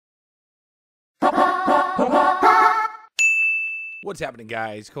What's happening,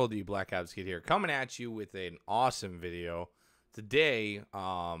 guys? Call of Duty Black Ops Kid here, coming at you with an awesome video. Today,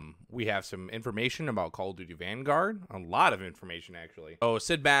 we have some information about Call of Duty Vanguard. A lot of information, actually. So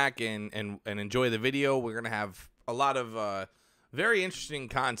sit back and enjoy the video. We're going to have a lot of very interesting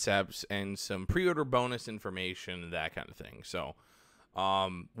concepts and some pre-order bonus information, that kind of thing. So,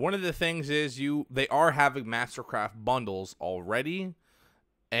 one of the things is they are having Mastercraft bundles already.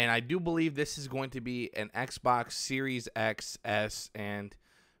 And I do believe this is going to be an Xbox Series X, S, and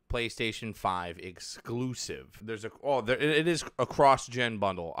PlayStation 5 exclusive. It is a cross-gen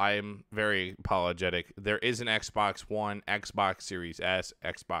bundle. I am very apologetic. There is an Xbox One, Xbox Series S,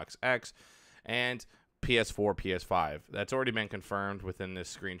 Xbox X, and PS4, PS5. That's already been confirmed within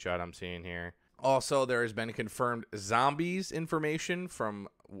this screenshot I'm seeing here. Also, there has been confirmed zombies information from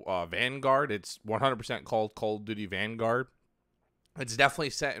Vanguard. It's 100% called Call of Duty Vanguard. It's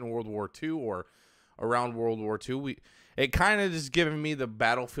definitely set in World War II or around World War II. It kind of is giving me the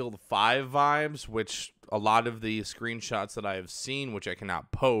Battlefield 5 vibes, which a lot of the screenshots that I have seen, which I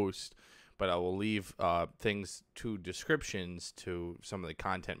cannot post, but I will leave things to descriptions to some of the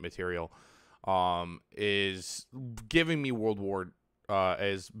content material, is giving me World War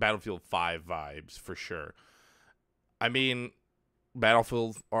as Battlefield 5 vibes for sure. I mean,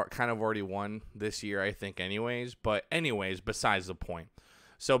 Battlefield kind of already won this year, I think, anyways. But anyways, besides the point.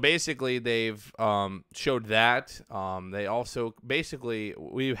 So basically, they've showed that. They also basically,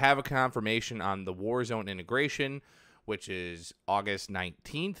 we have a confirmation on the WARZONE integration, which is August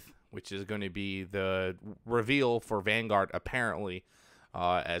 19th, which is going to be the reveal for Vanguard, apparently,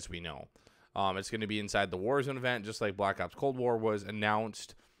 as we know. It's going to be inside the WARZONE event, just like Black Ops Cold War was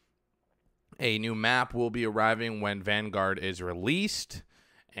announced. A new map will be arriving when Vanguard is released,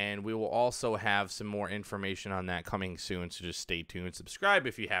 and we will also have some more information on that coming soon, so just stay tuned. Subscribe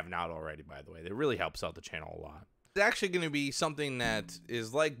if you have not already, by the way. That really helps out the channel a lot. It's actually going to be something that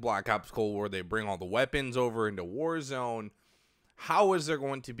is like Black Ops Cold War. They bring all the weapons over into Warzone. How is there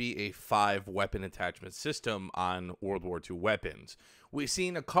going to be a 5-weapon attachment system on World War II weapons? We've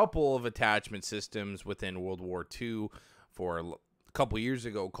seen a couple of attachment systems within World War II for couple years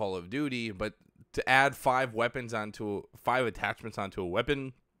ago, Call of Duty, but to add 5 attachments onto a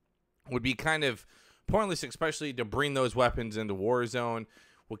weapon would be kind of pointless, especially to bring those weapons into Warzone.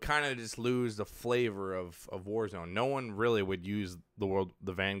 Would kind of just lose the flavor of Warzone. No one really would use the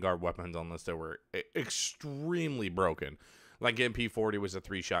Vanguard weapons unless they were extremely broken, like MP40 was a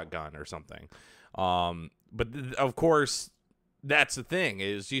 3-shot gun or something. But of course, that's the thing,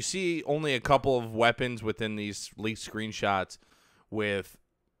 is you see only a couple of weapons within these leaked screenshots with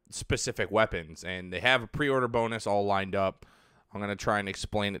specific weapons, and they have a pre-order bonus all lined up. I'm going to try and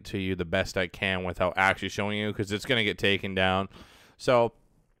explain it to you the best I can without actually showing you, because it's going to get taken down. So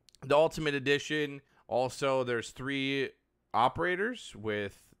the Ultimate Edition, also there's 3 operators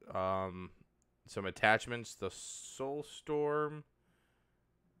with some attachments. The Soulstorm,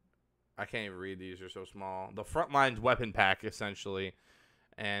 I can't even read these, they're so small. The Frontlines weapon pack, essentially.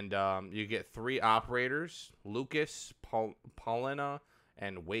 And you get 3 operators, Lucas, Paulina,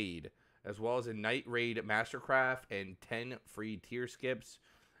 and Wade, as well as a Night Raid Mastercraft and 10 free tier skips,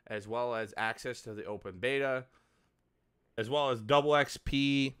 as well as access to the open beta, as well as double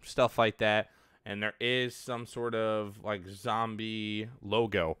XP, stuff like that. And there is some sort of like zombie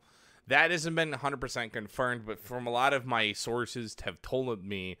logo. That hasn't been 100% confirmed, but from a lot of my sources have told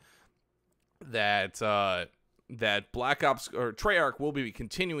me that that Black Ops or Treyarch will be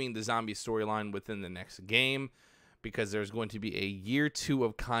continuing the zombie storyline within the next game, because there's going to be a year 2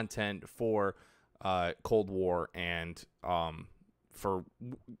 of content for Cold War and for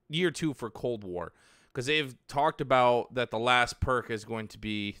year 2 for Cold War, because they've talked about that the last perk is going to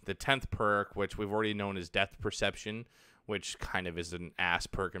be the 10th perk, which we've already known as Depth Perception, which kind of is an ass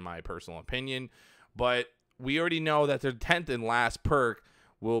perk in my personal opinion. But we already know that the 10th and last perk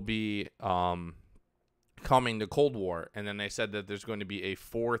will be coming to Cold War, and then they said that there's going to be a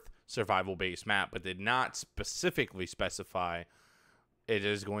 4th survival-based map, but did not specifically specify it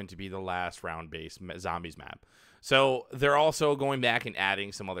is going to be the last round-based zombies map. So they're also going back and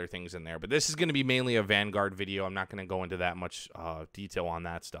adding some other things in there, but this is going to be mainly a Vanguard video. I'm not going to go into that much detail on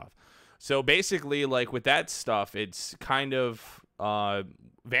that stuff. So basically, like with that stuff, it's kind of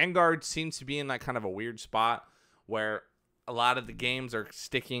Vanguard seems to be in like kind of a weird spot where a lot of the games are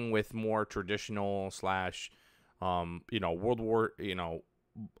sticking with more traditional slash, World War,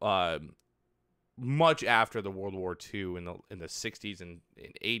 much after the World War II in the 60s and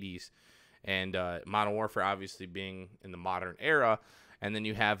 80s, and Modern Warfare obviously being in the modern era, and then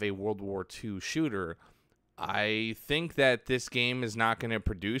you have a World War II shooter. I think that this game is not going to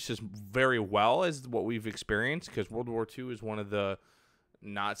produce as very well as what we've experienced, because World War II is one of the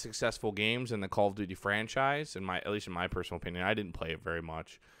not successful games in the Call of Duty franchise, at least in my personal opinion. I didn't play it very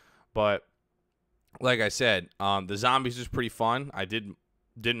much, but like I said, the zombies is pretty fun. I didn't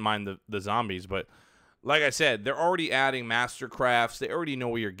mind the zombies, but like I said, they're already adding mastercrafts. They already know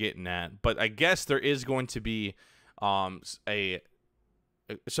what you're getting at, but I guess there is going to be a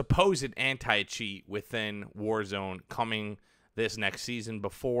supposed anti-cheat within Warzone coming this next season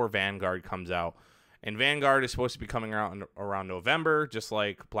before Vanguard comes out. And Vanguard is supposed to be coming out around November, just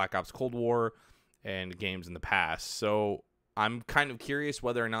like Black Ops Cold War and games in the past. So I'm kind of curious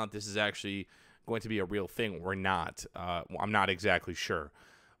whether or not this is actually going to be a real thing or not. I'm not exactly sure.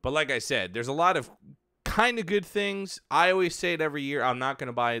 But like I said, there's a lot of kind of good things. I always say it every year. I'm not going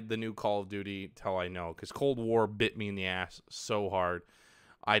to buy the new Call of Duty till I know, because Cold War bit me in the ass so hard.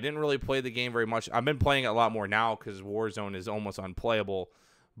 I didn't really play the game very much. I've been playing it a lot more now because Warzone is almost unplayable.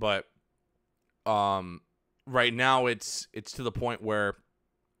 But right now it's to the point where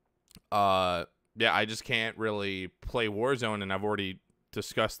yeah, I just can't really play Warzone, and I've already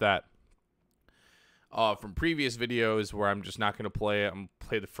discussed that from previous videos, where I'm just not going to play it. I'm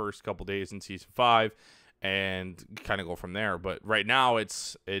play the first couple days in Season 5 and kind of go from there. But right now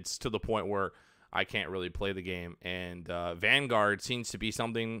it's to the point where I can't really play the game, and Vanguard seems to be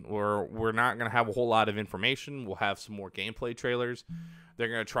something where we're not going to have a whole lot of information. We'll have some more gameplay trailers. They're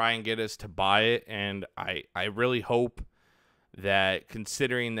going to try and get us to buy it, and I really hope that,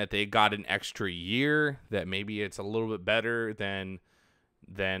 considering that they got an extra year, that maybe it's a little bit better than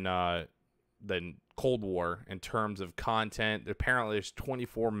Cold War in terms of content. Apparently there's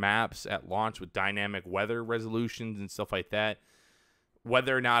 24 maps at launch with dynamic weather resolutions and stuff like that.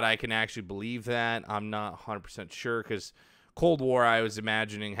 Whether or not I can actually believe that, I'm not 100% sure, because Cold War, I was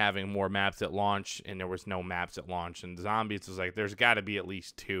imagining having more maps at launch, and there was no maps at launch. And Zombies was like, there's got to be at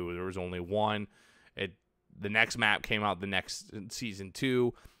least 2. There was only 1. The next map came out the next Season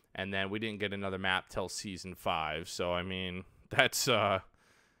 2, and then we didn't get another map till Season 5. So, I mean, that's not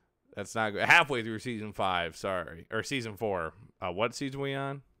good. Halfway through Season 5, sorry. Or Season 4. What season are we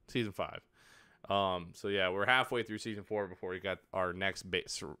on? Season 5. So yeah, we're halfway through Season 4 before we got our next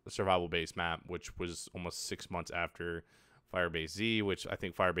survival base map, which was almost 6 months after Firebase Z, which I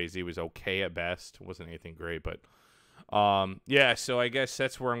think Firebase Z was okay at best. It wasn't anything great, but yeah, so I guess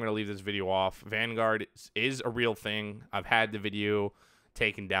that's where I'm going to leave this video off. Vanguard is a real thing. I've had the video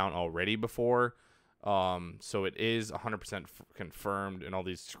taken down already before, so it is 100% confirmed in all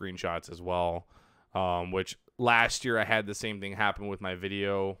these screenshots as well, which last year I had the same thing happen with my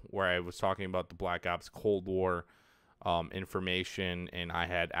video where I was talking about the Black Ops Cold War information, and I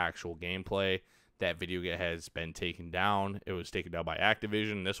had actual gameplay. That video has been taken down. It was taken down by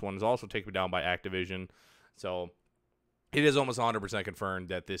Activision. This one is also taken down by Activision. So it is almost 100% confirmed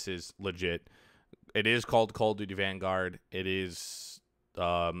that this is legit. It is called Call of Duty Vanguard. It is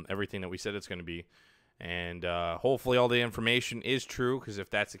everything that we said it's going to be. And hopefully all the information is true, because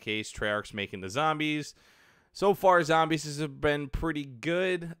if that's the case, Treyarch's making the zombies. So far, zombies have been pretty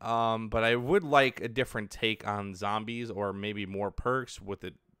good, but I would like a different take on zombies, or maybe more perks with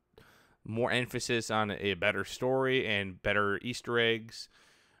it, more emphasis on a better story and better Easter eggs.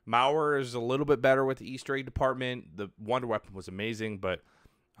 Mauer is a little bit better with the Easter egg department. The Wonder Weapon was amazing, but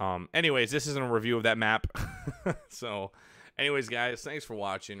anyways, this isn't a review of that map. So anyways, guys, thanks for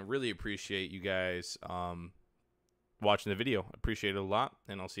watching. Really appreciate you guys watching the video. Appreciate it a lot,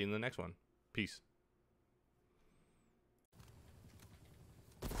 and I'll see you in the next one. Peace.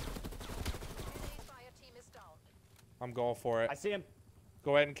 I'm going for it. I see him.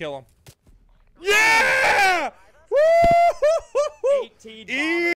 Go ahead and kill him. Yeah! Woo! 18